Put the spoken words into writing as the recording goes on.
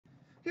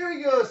Here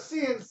we go,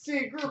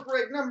 CNC group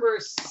break number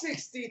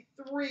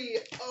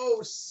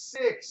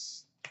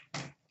 6306.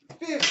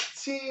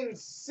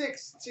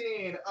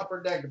 1516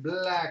 Upper Deck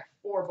Black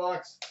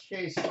 4-box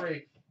case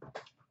break.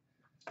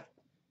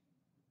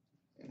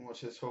 And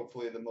which is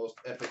hopefully the most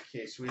epic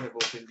case we have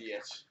opened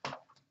yet.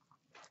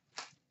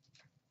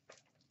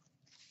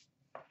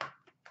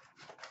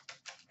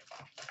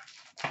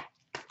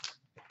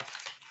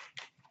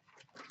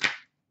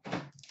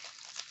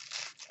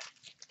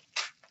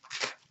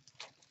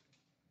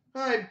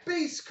 Alright,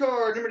 base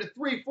card number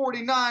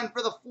 349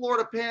 for the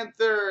Florida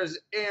Panthers,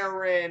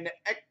 Aaron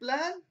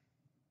Ekblad.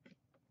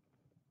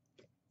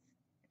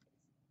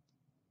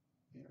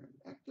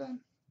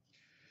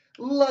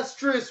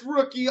 Lustrous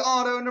rookie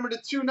auto number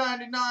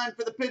 299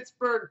 for the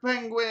Pittsburgh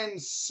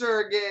Penguins,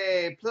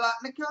 Sergei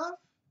Plotnikov.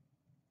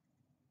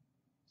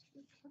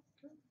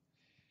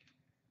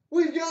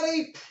 We've got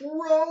a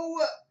pro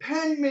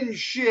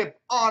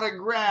penmanship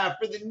autograph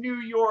for the New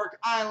York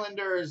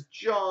Islanders,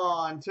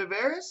 John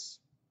Tavares.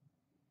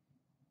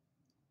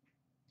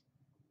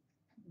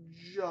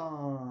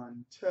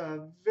 John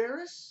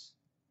Tavares.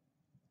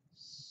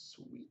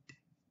 Sweet.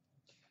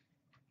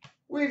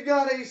 We've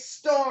got a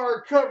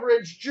star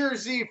coverage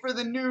jersey for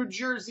the New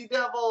Jersey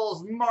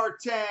Devils,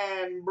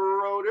 Martin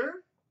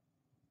Brodeur.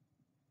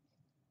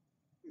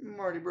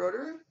 Marty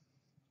Brodeur.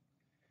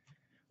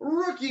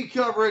 Rookie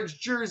coverage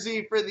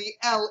jersey for the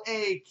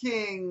LA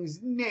Kings,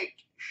 Nick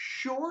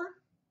Shore.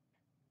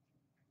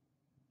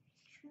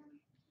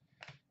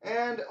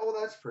 And, oh,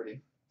 that's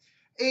pretty.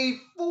 A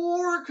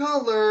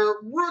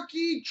 4-color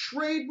rookie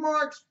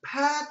trademarks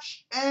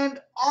patch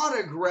and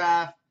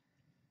autograph,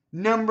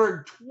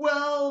 number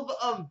 12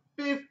 of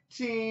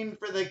 15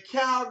 for the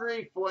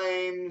Calgary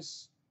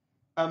Flames,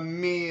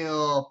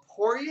 Emile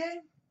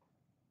Poirier.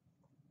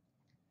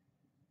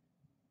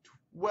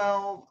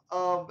 12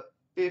 of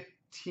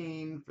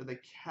 15 for the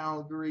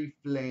Calgary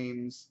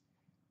Flames,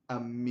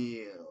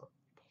 Emile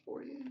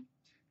Poirier.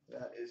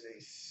 That is a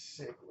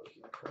sick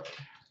looking card.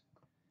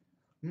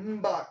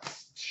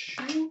 Box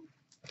 2.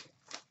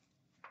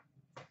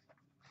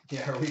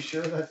 Yeah, are we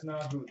sure that's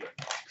not who?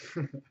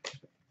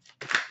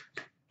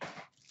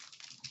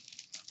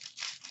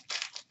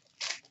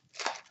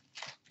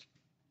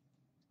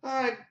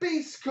 Alright,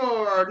 base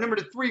card number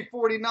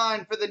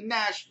 349 for the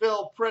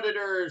Nashville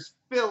Predators,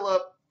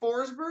 Philip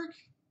Forsberg.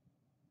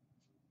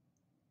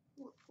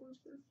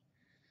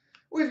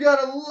 We've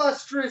got a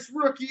lustrous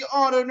rookie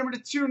auto number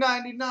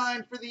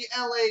 299 for the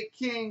LA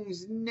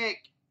Kings,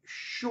 Nick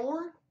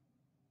Shore.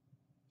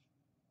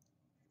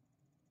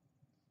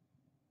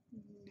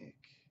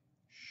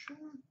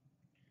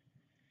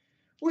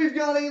 We've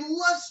got a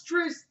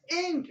lustrous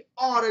ink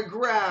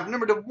autograph,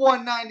 number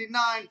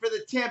 199 for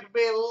the Tampa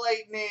Bay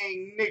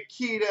Lightning,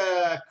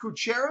 Nikita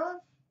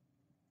Kucherov.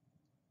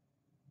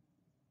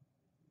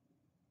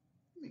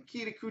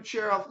 Nikita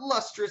Kucherov,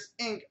 lustrous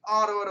ink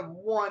auto out of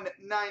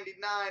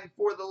 199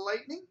 for the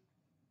Lightning.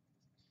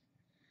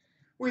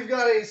 We've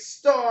got a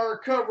star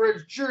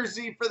coverage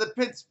jersey for the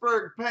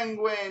Pittsburgh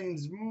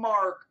Penguins,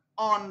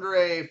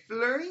 Marc-Andre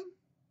Fleury.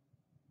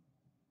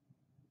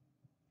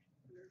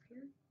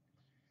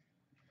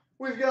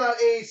 We've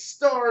got a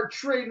star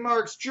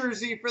trademarks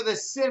jersey for the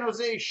San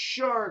Jose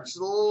Sharks,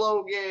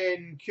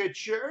 Logan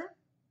Couture.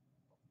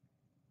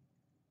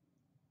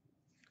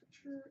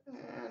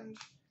 And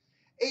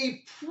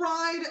a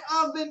Pride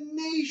of the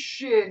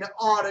Nation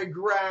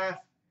autograph,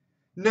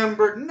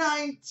 number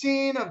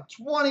 19 of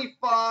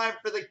 25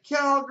 for the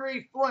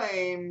Calgary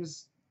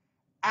Flames,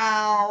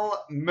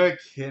 Al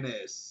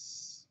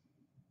McInnes.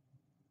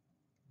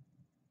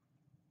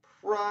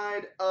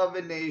 Pride of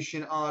the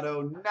Nation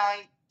auto,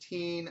 19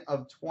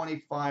 of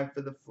 25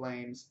 for the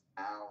Flames,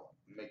 Al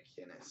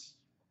McInnes.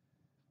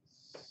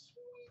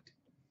 Sweet.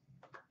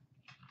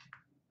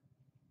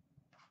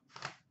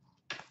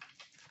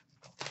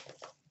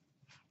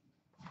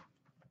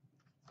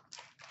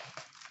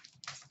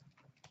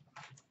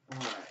 All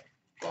right,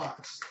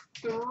 box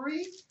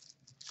 3.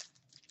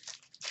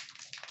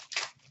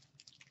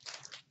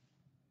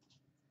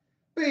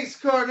 Base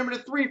card number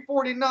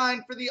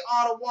 349 for the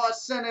Ottawa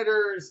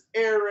Senators,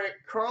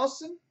 Erik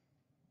Karlsson.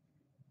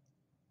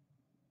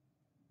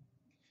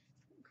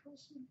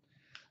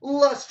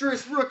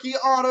 Lustrous rookie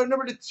auto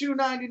number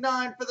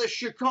 299 for the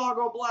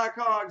Chicago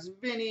Blackhawks,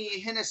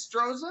 Vinny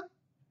Hinostroza.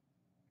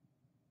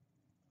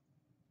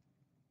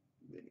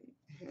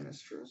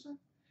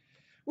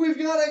 We've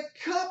got a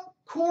Cup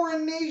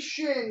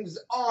Coronations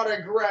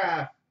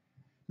autograph,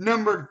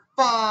 numbered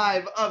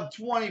 5 of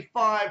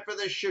 25 for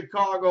the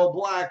Chicago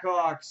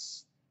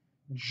Blackhawks,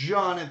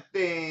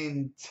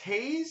 Jonathan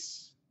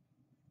Toews.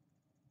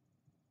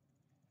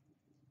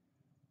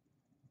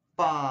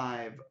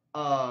 5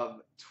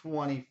 of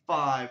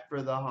 25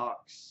 for the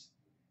Hawks,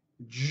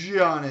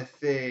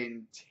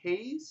 Jonathan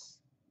Toews.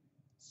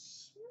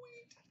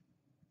 Sweet.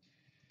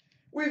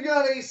 We've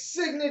got a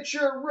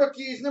signature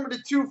rookies, number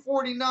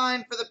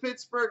 249 for the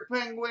Pittsburgh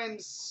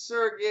Penguins,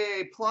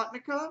 Sergei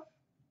Plotnikov.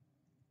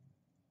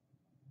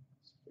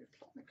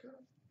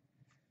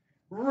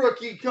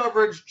 Rookie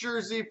coverage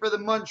jersey for the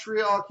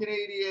Montreal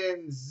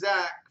Canadiens,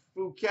 Zach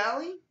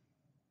Fucale.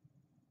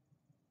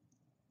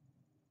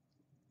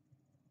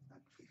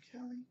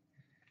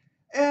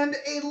 And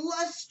a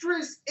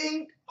lustrous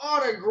ink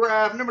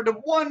autograph, number to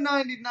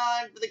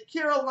 199 for the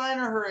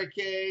Carolina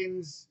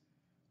Hurricanes,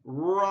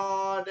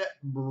 Rod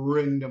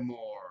Brind'Amour.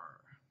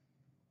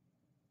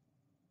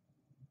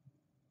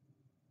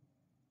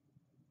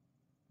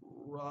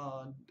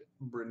 Rod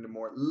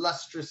Brind'Amour,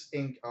 lustrous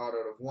ink auto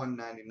of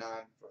 199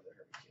 for the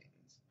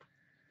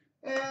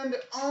Hurricanes. And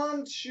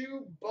on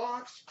to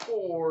box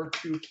 4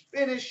 to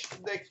finish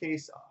the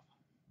case off.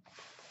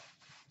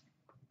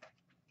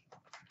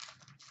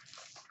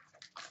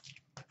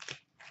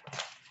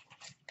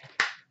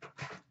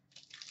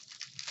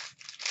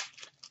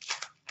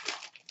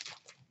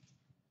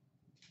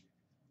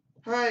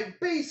 All right,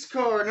 base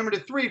card number to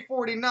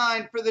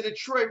 349 for the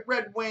Detroit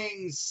Red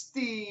Wings,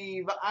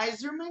 Steve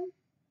Yzerman.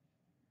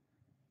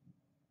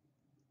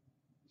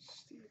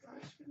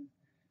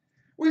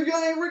 We've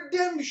got a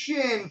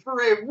redemption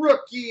for a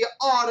rookie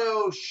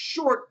auto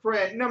short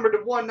print, number to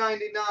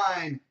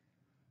 199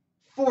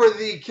 for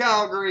the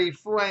Calgary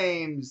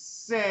Flames,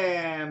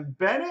 Sam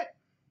Bennett.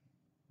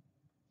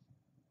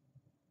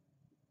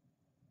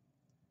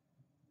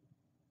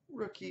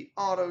 Rookie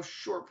auto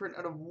short print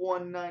out of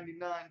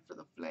 199 for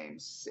the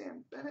Flames,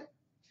 Sam Bennett.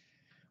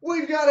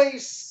 We've got a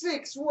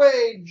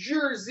 6-way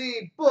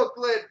jersey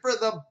booklet for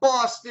the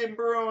Boston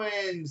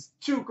Bruins,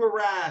 Tuukka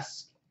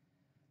Rask,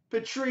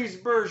 Patrice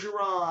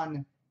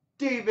Bergeron,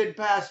 David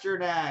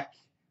Pastrnak,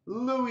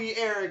 Louis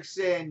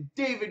Eriksson,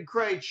 David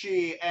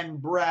Krejci,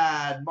 and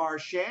Brad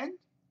Marchand.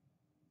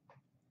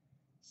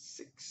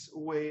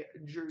 6-way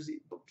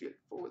jersey booklet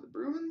for the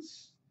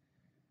Bruins.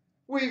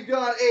 We've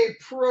got a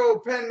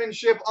pro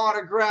penmanship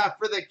autograph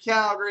for the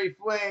Calgary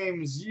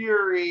Flames,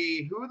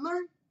 Yuri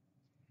Hudler.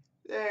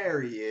 There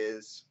he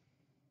is.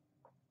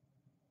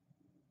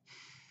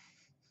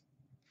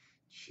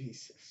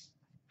 Jesus.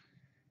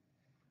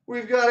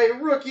 We've got a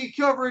rookie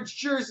coverage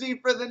jersey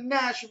for the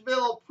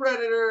Nashville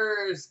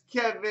Predators,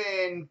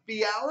 Kevin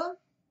Fiala.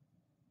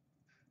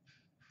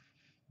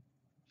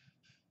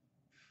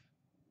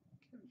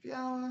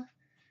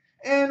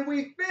 And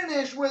we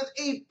finish with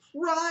a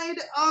Pride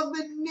of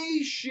the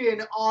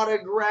Nation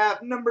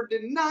autograph, number to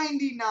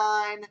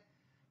 99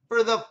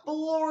 for the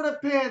Florida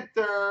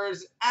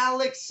Panthers,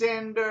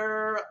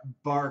 Alexander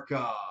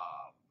Barkov.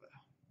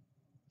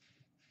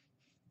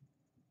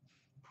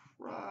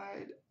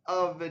 Pride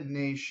of the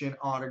Nation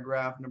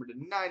autograph, number to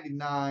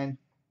 99,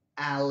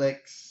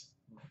 Alex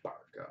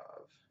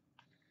Barkov.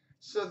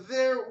 So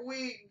there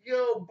we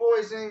go,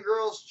 boys and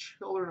girls,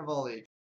 children of all ages.